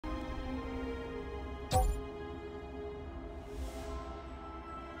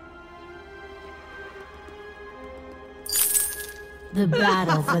The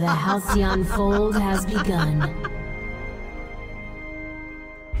battle for the Halcyon Fold has begun.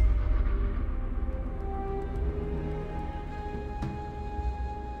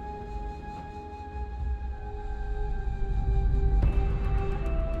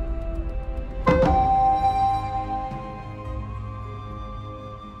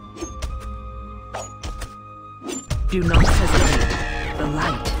 Do not hesitate. The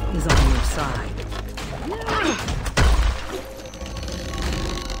light is on your side.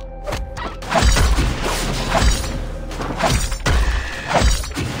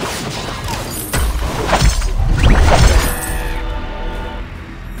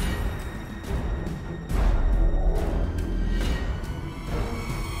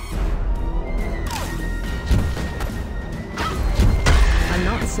 I'm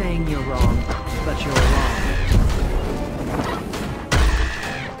not saying you're wrong, but you're wrong.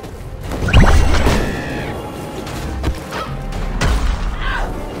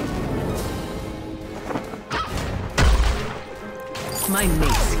 My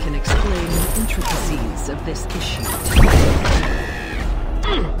mace can explain the intricacies of this issue.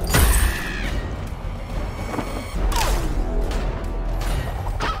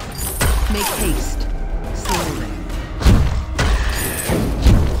 Make haste, slowly.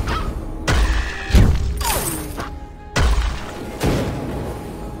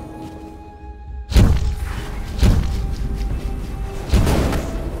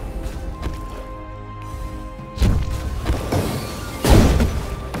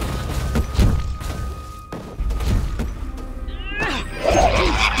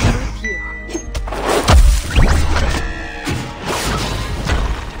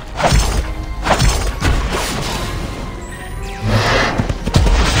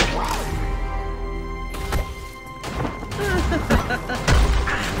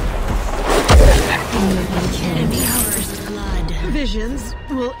 In the hour's blood, Visions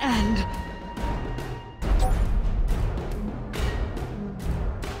will end.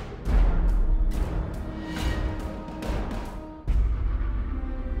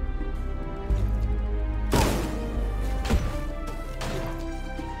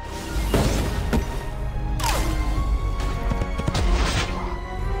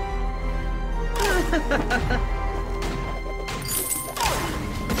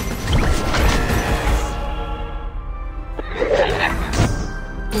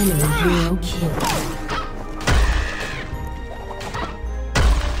 enemy hero kill.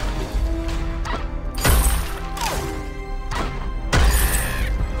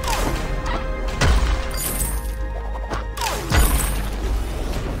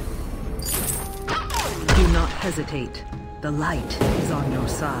 Do not hesitate. The light is on your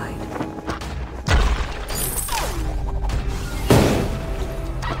side.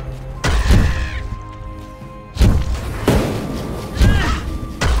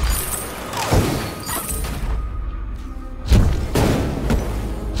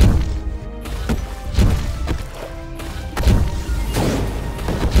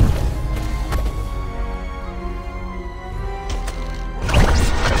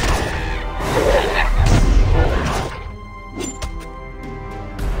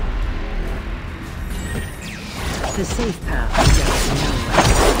 The safe path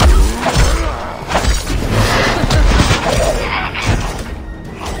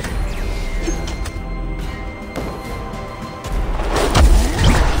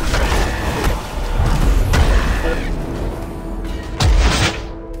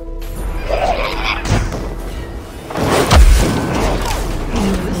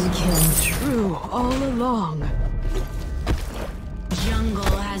is true all along.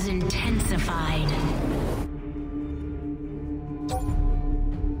 Jungle has intensified.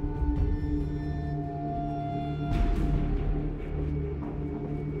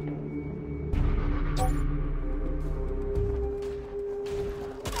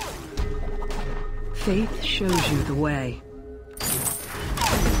 Faith shows you the way.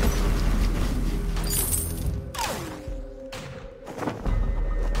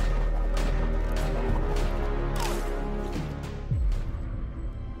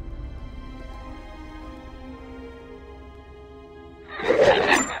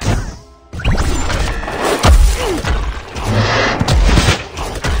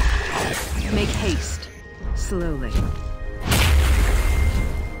 Make haste, slowly.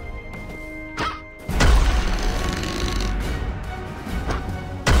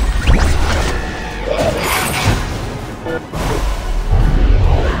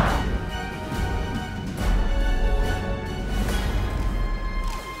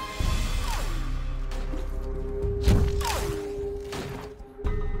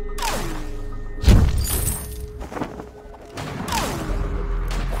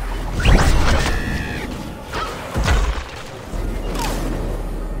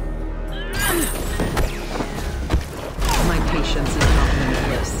 patience is not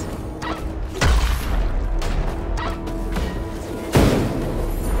limitless.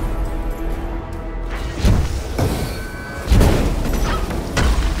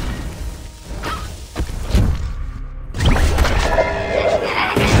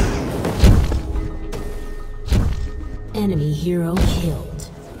 Enemy hero killed.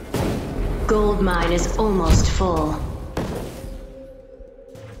 Gold mine is almost full.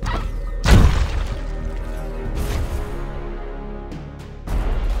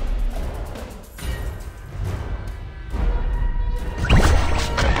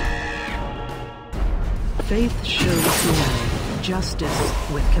 Faith shows the way, justice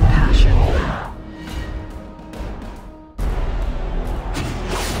with compassion.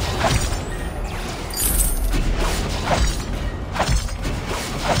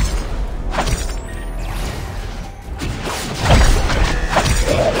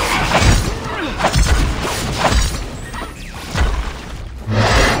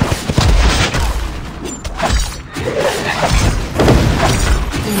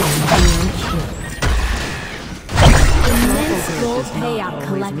 Payout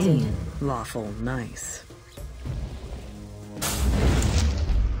collected. Lawful nice.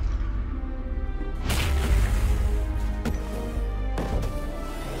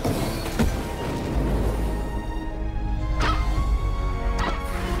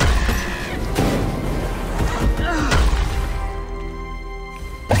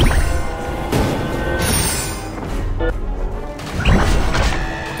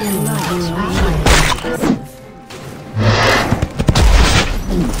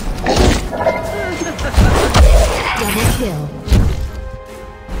 Double kill.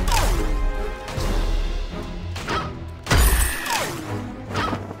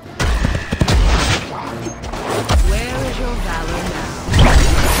 Where is your valor now?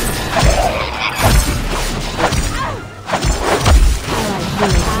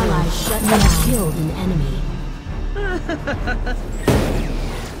 Ally shut down. Killed an enemy.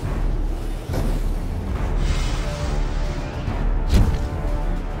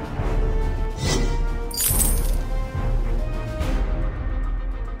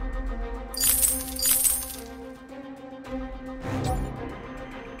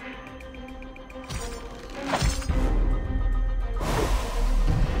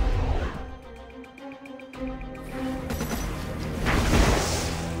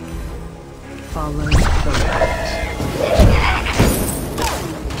 Follow the light.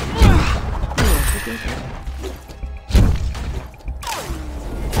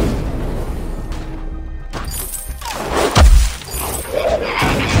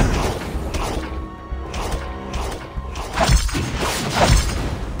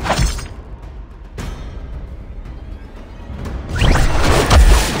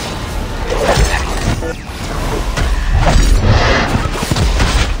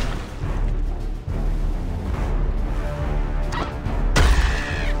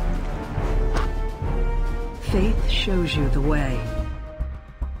 Faith shows you the way.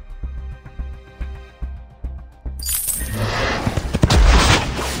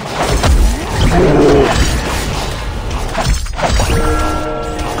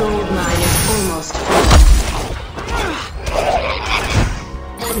 Gold mine is almost full.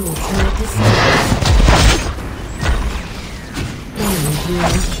 Enemy turret destroyed. Enemy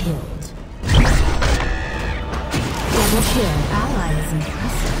hero killed. Double kill. Ally is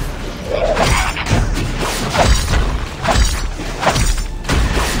impressive.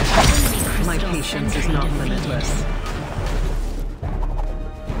 My patience is not limitless.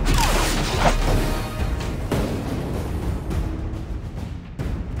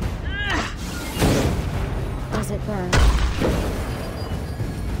 Does it burn?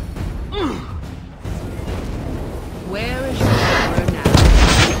 Where is your power now?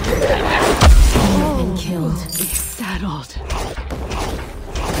 Been killed. Be saddled.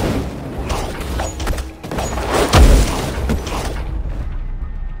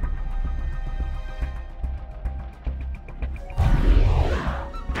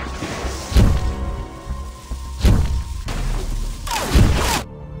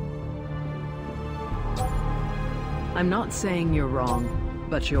 I'm not saying you're wrong,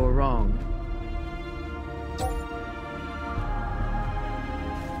 but you're wrong.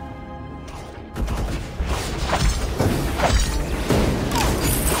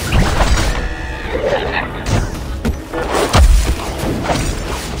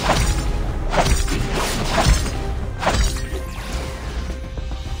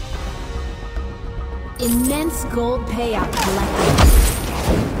 Immense gold payout collected.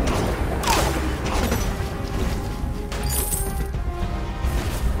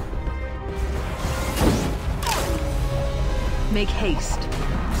 Make haste.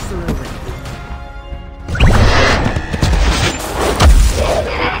 Slowly.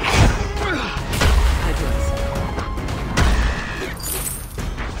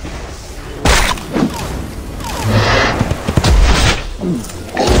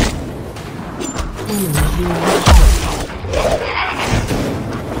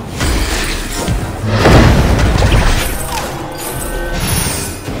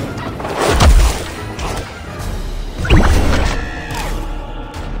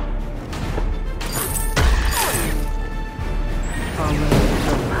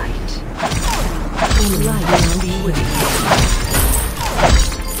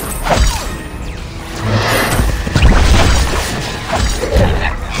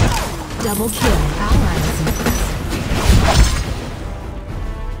 Double kill. Allies.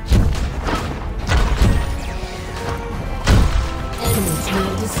 Enemy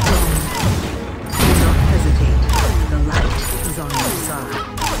turret destroyed. Do not hesitate. The light is on your side.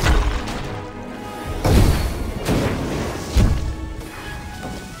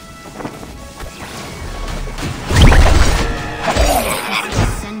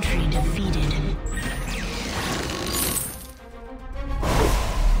 Sentry defeated.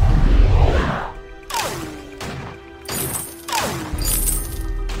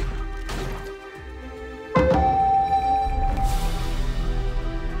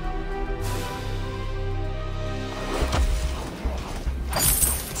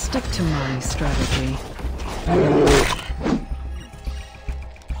 Stick to my strategy.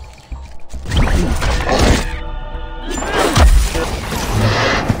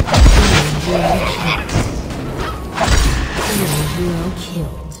 Hero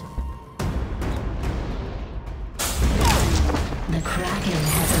killed. The Kraken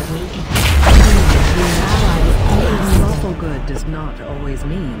has awakened. Lawful good does not always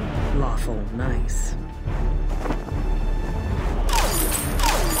mean lawful nice.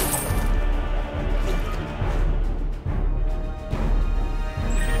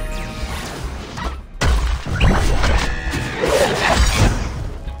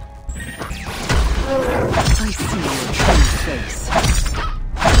 I see your true face.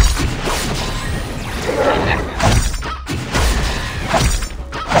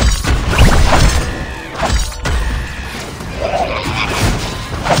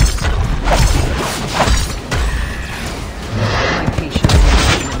 My patience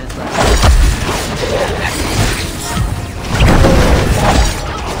is limitless.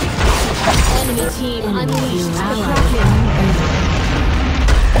 Enemy team unleashed the Kraken.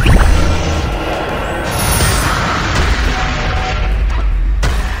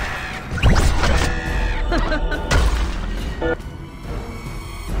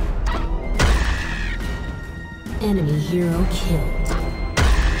 Enemy hero killed.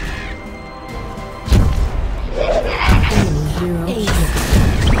 Enemy hero killed.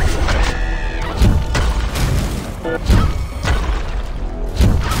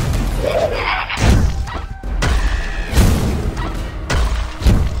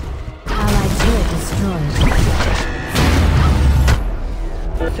 Allied turret destroyed.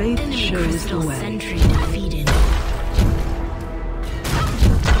 Faith shows the way. Sentry defeated.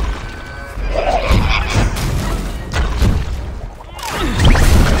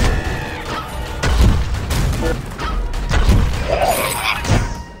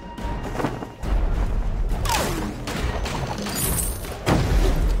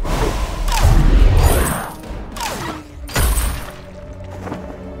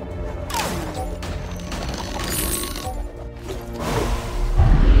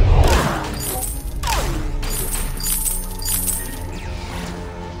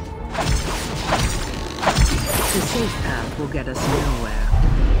 The safe path will get us nowhere.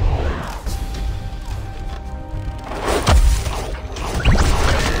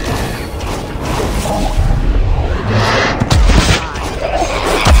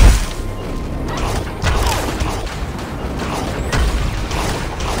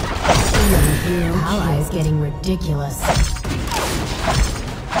 Ally is getting ridiculous.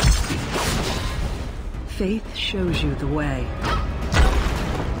 Faith shows you the way.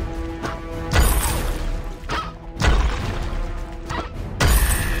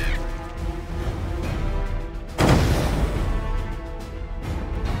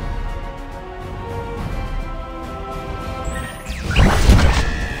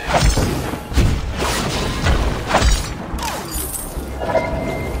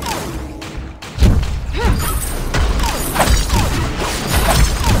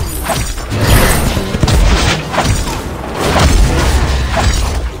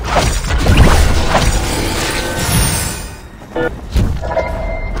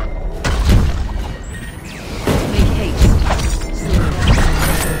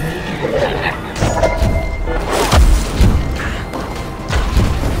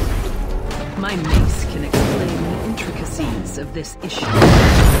 of this issue.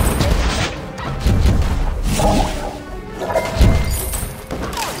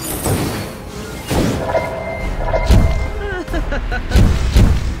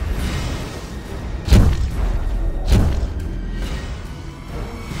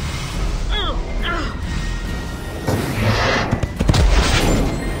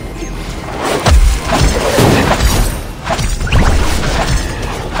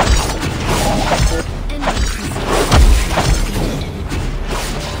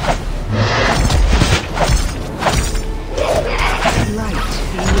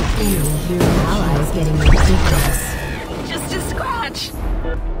 Getting ridiculous. Just a scratch!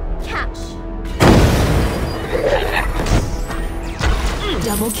 Catch.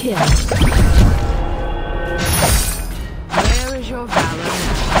 Double kill. Where is your valor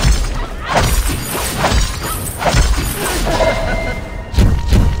now?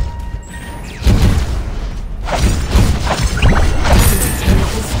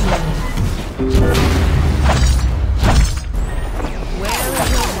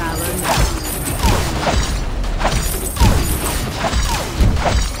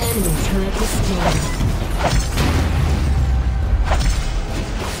 Enemy turret destroyed.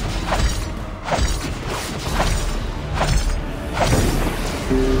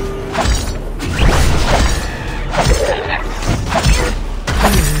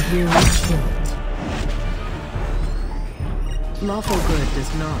 Enemy hero killed. Lawful good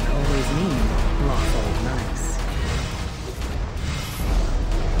does not always mean lawful nice.